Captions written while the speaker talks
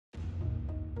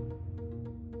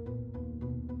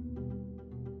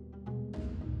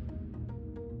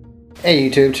Hey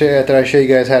YouTube, today I thought I'd show you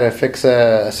guys how to fix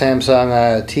a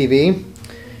Samsung TV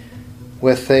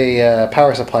with a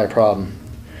power supply problem.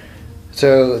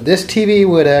 So this TV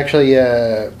would actually,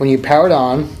 when you power it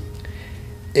on,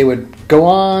 it would go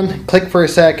on, click for a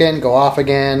second, go off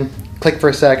again, click for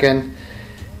a second,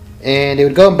 and it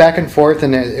would go back and forth,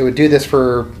 and it would do this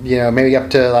for, you know, maybe up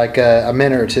to like a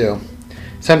minute or two.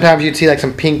 Sometimes you'd see like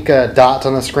some pink dots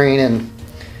on the screen, and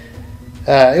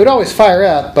it would always fire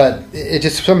up, but it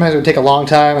just sometimes it would take a long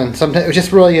time, and sometimes it was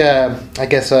just really, I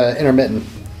guess, intermittent.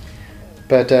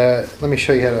 But let me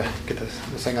show you how to get this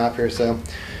thing off here. So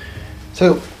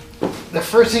the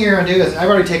first thing you're going to do is, I've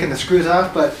already taken the screws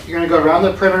off, but you're going to go around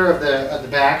the perimeter of the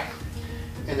back,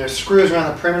 and there's screws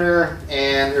around the perimeter,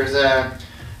 and there's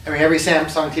I mean, every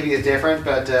Samsung TV is different,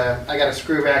 but I got a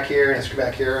screw back here and a screw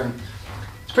back here, and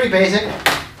it's pretty basic.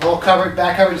 The whole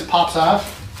back cover just pops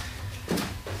off,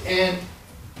 and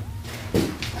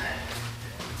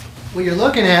what you're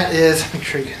looking at is, make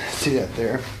sure you can see that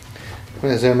there. I'm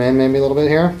going to zoom in maybe a little bit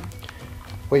here.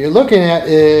 What you're looking at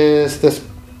is this,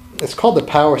 it's called the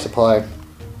power supply.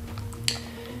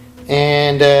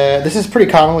 And this is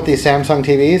pretty common with these Samsung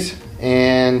TVs.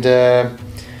 And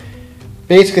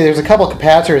basically there's a couple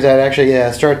capacitors that actually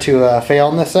start to fail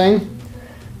in this thing.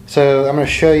 So I'm going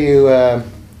to show you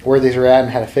where these are at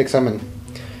and how to fix them and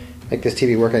make this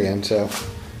TV work again. So.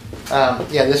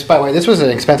 Yeah, this, by the way, this was an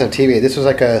expensive TV. This was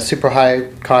like a super high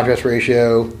contrast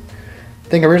ratio. I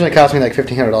think originally cost me like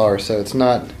 $1,500, so it's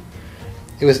not,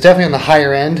 it was definitely on the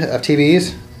higher end of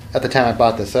TVs at the time I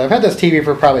bought this. So I've had this TV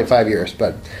for probably 5 years,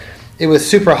 but it was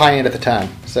super high end at the time.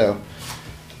 So,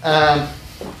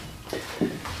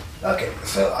 okay,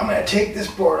 so I'm going to take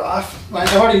this board off.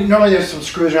 Normally there's some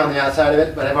screws around the outside of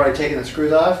it, but I've already taken the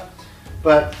screws off.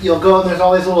 But you'll go and there's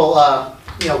all these little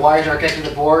you know, wires are connected to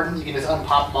the board. You can just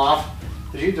unpop them off.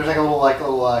 There's like a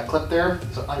little clip there.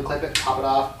 So unclip it, pop it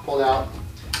off, pull it out.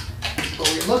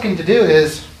 What you're looking to do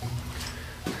is,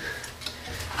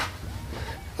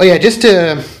 oh yeah, just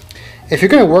to, if you're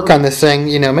going to work on this thing,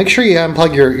 you know, make sure you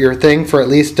unplug your thing for at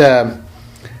least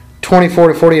 24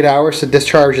 to 48 hours to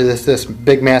discharge this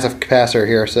big massive capacitor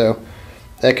here. So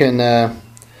that can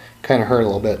kind of hurt a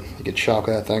little bit. You get shocked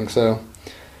with that thing. So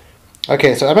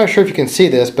okay, so I'm not sure if you can see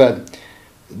this, but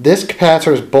this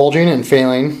capacitor is bulging and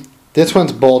failing. This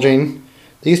one's bulging.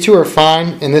 These two are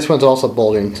fine, and this one's also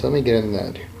bulging. So let me get in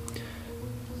that.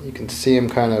 You can see them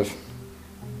kind of.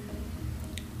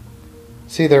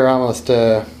 See, they're almost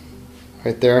right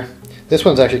there. This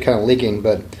one's actually kind of leaking,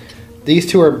 but these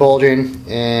two are bulging,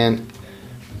 and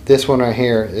this one right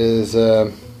here is.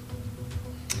 So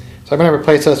I'm going to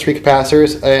replace those three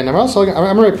capacitors, and I'm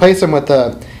going to replace them with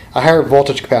a higher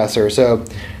voltage capacitor. So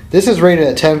this is rated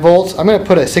at 10 volts. I'm going to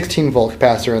put a 16 volt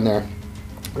capacitor in there.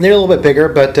 They're a little bit bigger,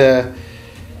 but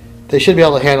they should be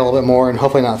able to handle a little bit more and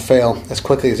hopefully not fail as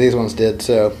quickly as these ones did.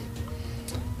 So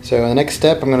in the next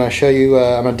step, I'm going to show you,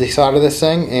 I'm going to desolder this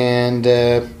thing and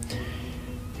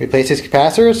replace these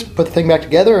capacitors, put the thing back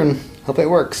together, and hopefully it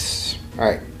works.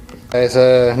 Alright, guys,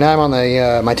 now I'm on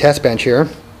the my test bench here,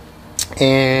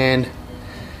 and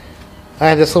I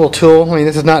have this little tool. I mean,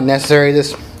 this is not necessary.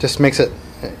 This just makes it,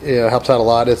 you know, helps out a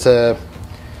lot. It's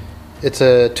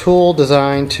a tool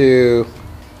designed to,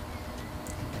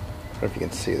 I don't know if you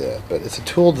can see that, but it's a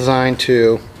tool designed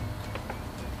to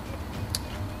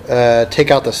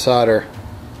take out the solder.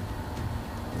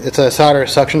 It's a solder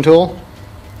suction tool.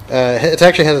 It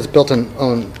actually has its built-in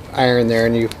own iron there,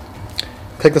 and you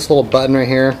click this little button right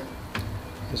here.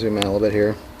 Zoom out a little bit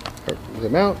here. Or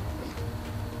zoom out.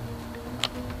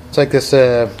 It's like this.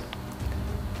 It's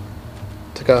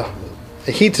like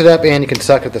it heats it up and you can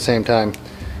suck at the same time.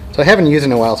 So I haven't used it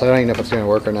in a while, so I don't even know if it's going to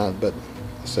work or not, but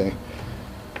let's see.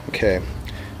 Okay,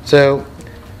 so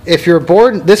if your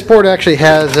board, this board actually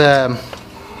has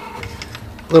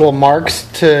little marks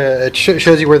to, it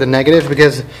shows you where the negative,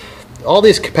 because all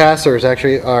these capacitors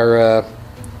actually are,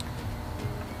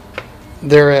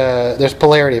 there's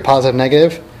polarity, positive,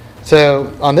 negative.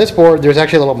 So on this board, there's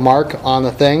actually a little mark on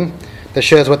the thing that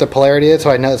shows what the polarity is,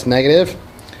 so I know it's negative.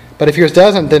 But if yours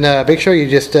doesn't, then make sure you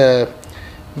just you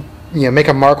know, make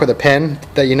a mark with a pen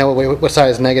that you know what side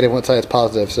is negative and what side is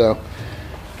positive. So,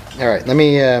 all right, let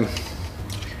me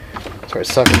start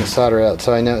sucking the solder out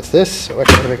so I know it's this. So I'm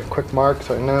going to make a quick mark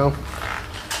so I know.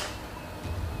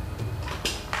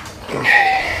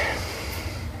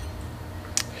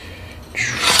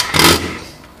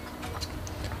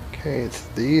 Okay, it's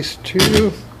these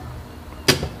two.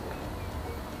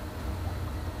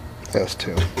 Those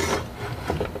two.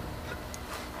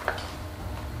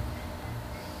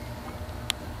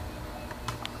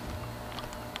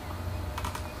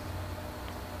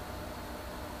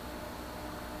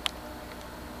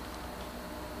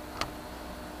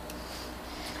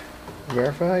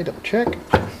 verify, double check.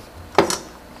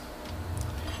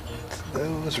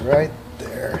 Those right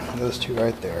there, those two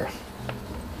right there.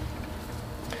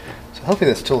 So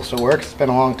hopefully this tool still works. It's been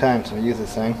a long time since I used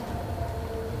this thing.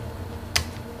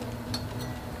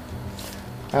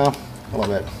 Well, a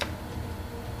little bit.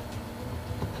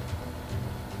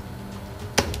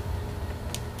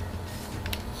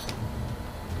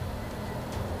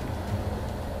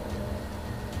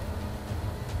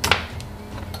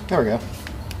 There we go.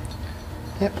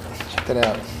 Yep, check that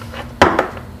out.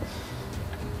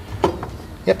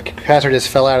 Yep, capacitor just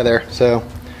fell out of there. So,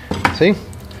 see?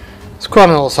 It's quite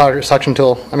a little solder suction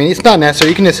tool. I mean, it's not necessary.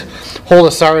 You can just hold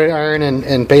a soldering iron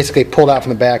and basically pull it out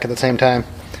from the back at the same time.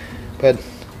 But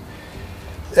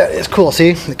that is cool.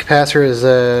 See, the capacitor is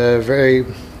very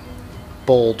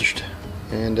bulged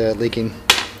and leaking.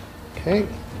 Okay,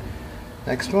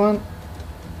 next one.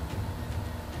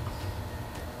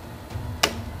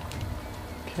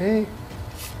 Okay,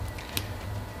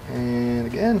 and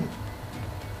again.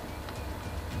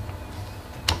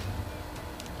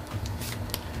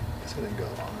 Guess I didn't go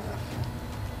long enough.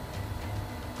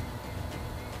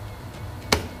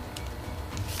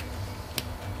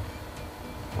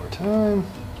 More time.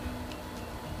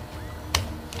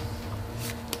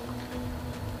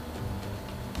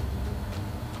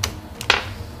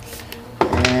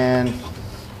 And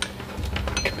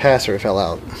capacitor fell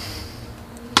out.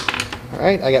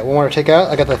 Alright, I got one more to take out.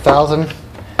 I got the 1000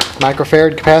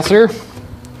 microfarad capacitor.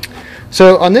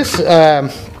 So on this, let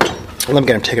me get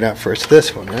him taken out first.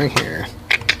 This one right here.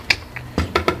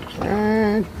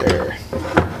 Right there.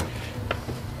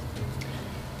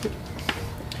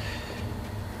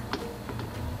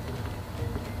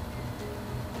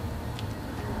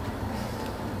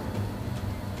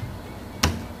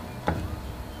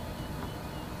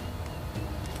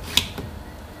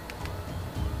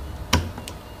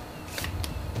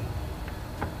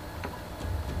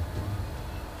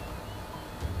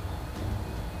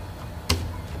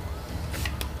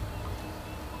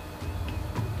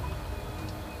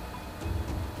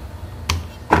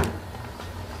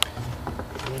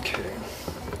 Okay.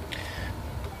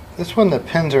 This one, the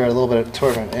pins are a little bit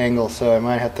sort of an angle, so I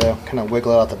might have to kind of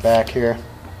wiggle it out the back here.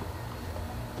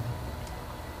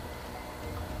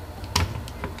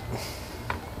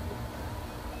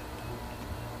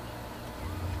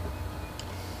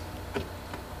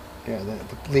 Yeah, the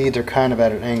leads are kind of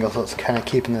at an angle, so it's kind of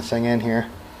keeping this thing in here.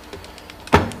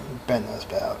 Bend those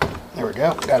out. There we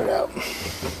go. Got it out.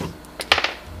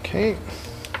 Okay.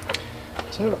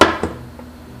 So.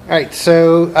 Alright,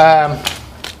 so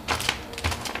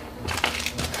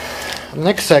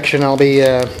next section I'll be,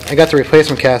 I got the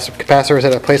replacement capacitors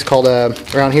at a place called,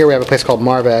 around here we have a place called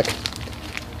Marvac,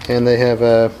 and they have,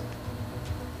 I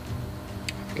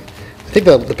think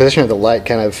the position of the light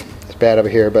kind of is bad over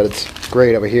here, but it's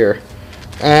great over here.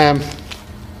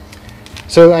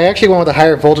 So I actually went with a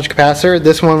higher voltage capacitor.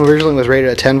 This one originally was rated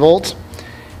at 10 volts,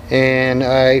 and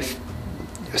I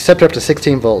stepped up to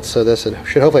 16 volts, so this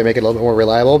should hopefully make it a little bit more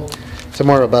reliable. It's a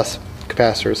more robust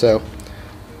capacitor, so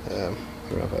I don't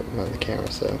know if I'm on the camera.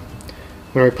 So I'm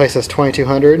going to replace this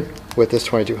 2200 with this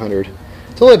 2200.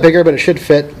 It's a little bit bigger, but it should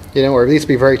fit, you know, or at least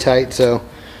be very tight. So,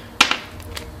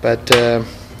 but all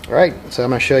right, so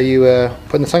I'm going to show you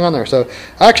putting this thing on there. So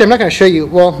actually, I'm not going to show you.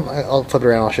 Well, I'll flip it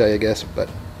around. I'll show you, I guess. But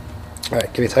all right,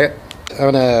 give me a second.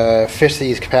 I'm going to fish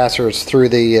these capacitors through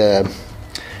the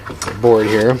board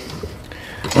here.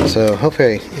 So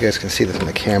hopefully you guys can see this on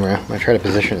the camera. I'm going to try to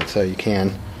position it so you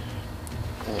can.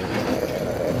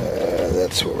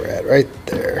 That's where we're at, right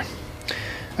there.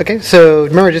 Okay, so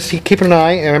remember, just keep an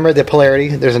eye. Remember the polarity.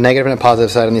 There's a negative and a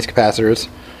positive side on these capacitors.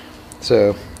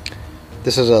 So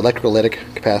this is an electrolytic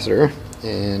capacitor,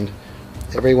 and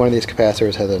every one of these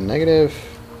capacitors has a negative.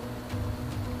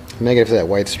 Negative is that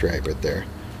white stripe right there,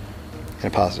 and a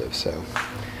positive. So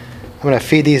I'm going to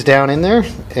feed these down in there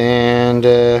and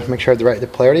make sure I have the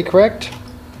polarity correct.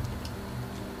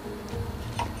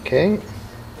 Okay.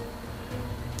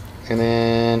 And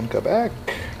then go back.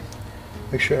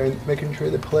 Making sure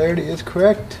the polarity is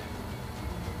correct.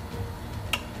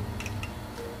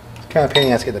 It's kind of a pain in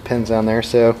the ass to get the pins on there.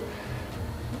 So,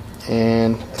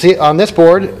 and see on this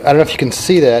board, I don't know if you can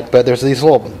see that, but there's these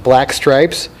little black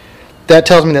stripes. That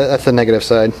tells me that that's the negative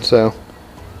side. So,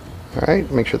 all right,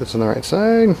 make sure that's on the right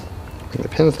side. Bring the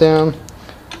pins down.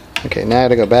 Okay, now I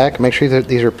gotta go back. Make sure that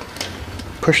these are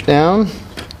pushed down.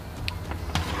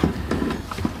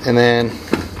 And then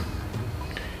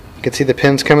you can see the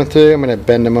pins coming through. I'm gonna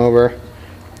bend them over.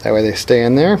 That way they stay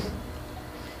in there.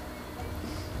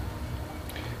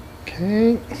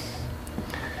 Okay.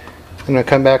 I'm gonna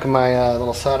come back with my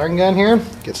little soldering gun here.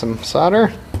 Get some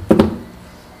solder.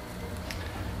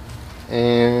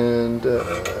 And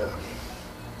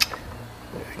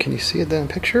can you see it then in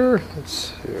the picture? Let's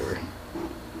see here.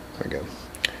 There we go.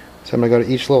 So I'm going to go to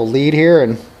each little lead here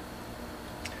and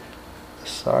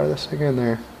solder this thing in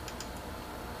there.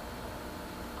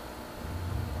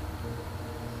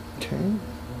 Okay.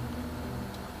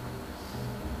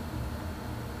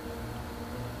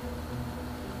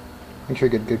 Make sure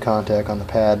you get good contact on the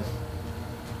pad.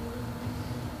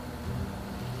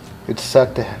 It'd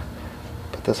suck to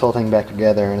put this whole thing back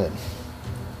together and it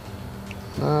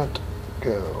not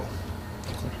go.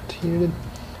 Heated.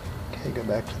 Okay, go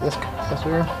back to this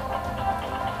capacitor.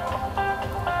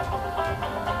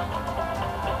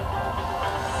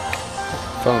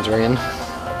 Phone's ringing.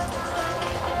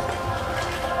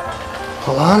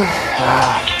 Hold on.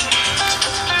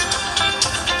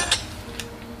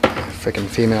 Freaking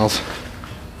females.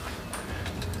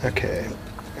 Okay.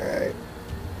 Alright.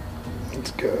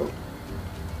 Let's go.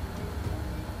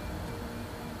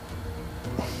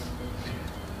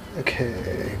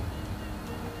 Okay.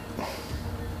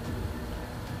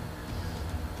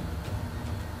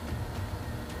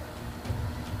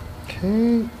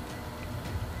 Okay.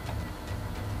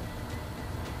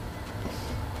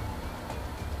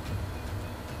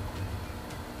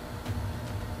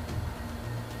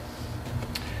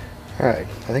 Alright, I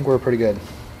think we're pretty good.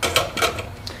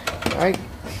 Alright.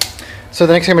 So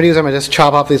the next thing I'm going to do is I'm going to just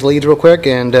chop off these leads real quick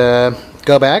and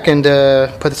go back and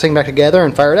put this thing back together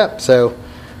and fire it up. So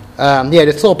yeah,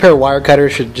 just a little pair of wire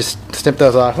cutters should just snip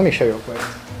those off. Let me show you real quick.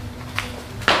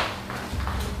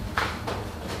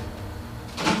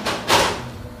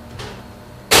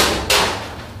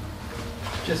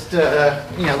 Just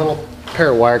you know, a little pair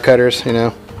of wire cutters, you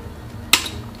know.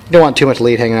 You don't want too much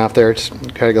lead hanging off there, just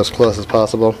try to go as close as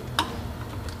possible.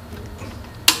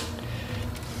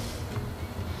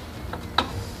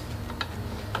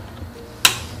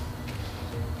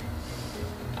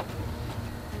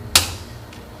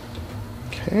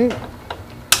 Okay.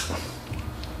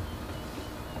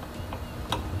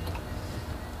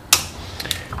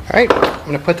 Alright, I'm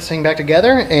going to put this thing back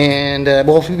together, and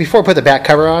well, before I put the back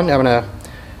cover on, I'm going to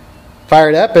fire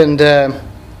it up, and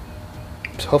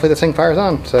so hopefully this thing fires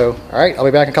on. So, alright, I'll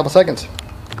be back in a couple seconds.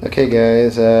 Okay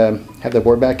guys, have the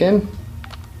board back in,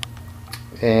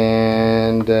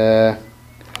 and I'm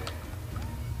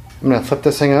going to flip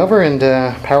this thing over and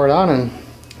power it on and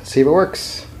see if it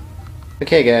works.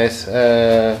 Okay guys,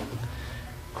 this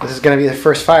is going to be the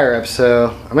first fire up, so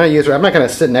I'm not going to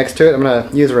sit next to it, I'm going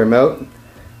to use a remote,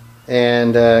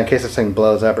 and in case this thing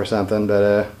blows up or something,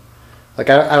 but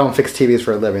like I don't fix TVs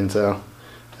for a living, so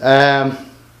alright,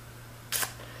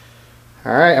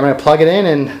 I'm going to plug it in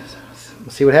and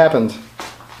see what happens.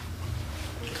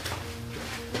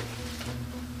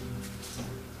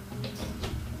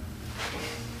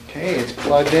 Okay, it's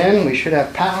plugged in, we should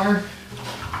have power.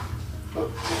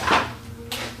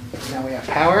 Now we have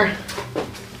power.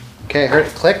 Okay, I heard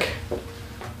it click. Now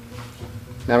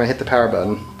I'm going to hit the power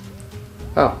button.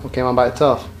 Oh, it came on by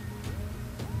itself.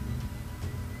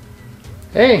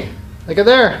 Hey, look at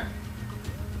there.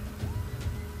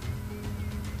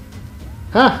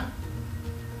 Huh.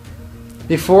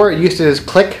 Before it used to just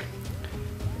click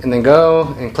and then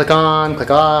go and click on,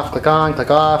 click off, click on,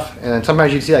 click off, and then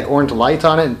sometimes you'd see like orange lights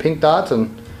on it and pink dots,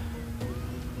 and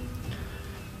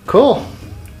cool.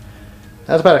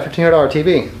 That's about a $1,500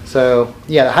 TV. So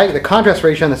yeah, the contrast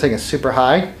ratio on this thing is super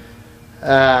high.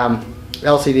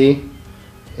 LCD,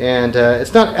 and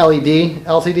it's not LED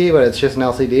LCD, but it's just an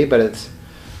LCD. But it's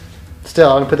still,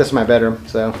 I'm gonna put this in my bedroom.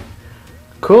 So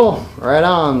cool, right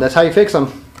on. That's how you fix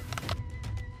them.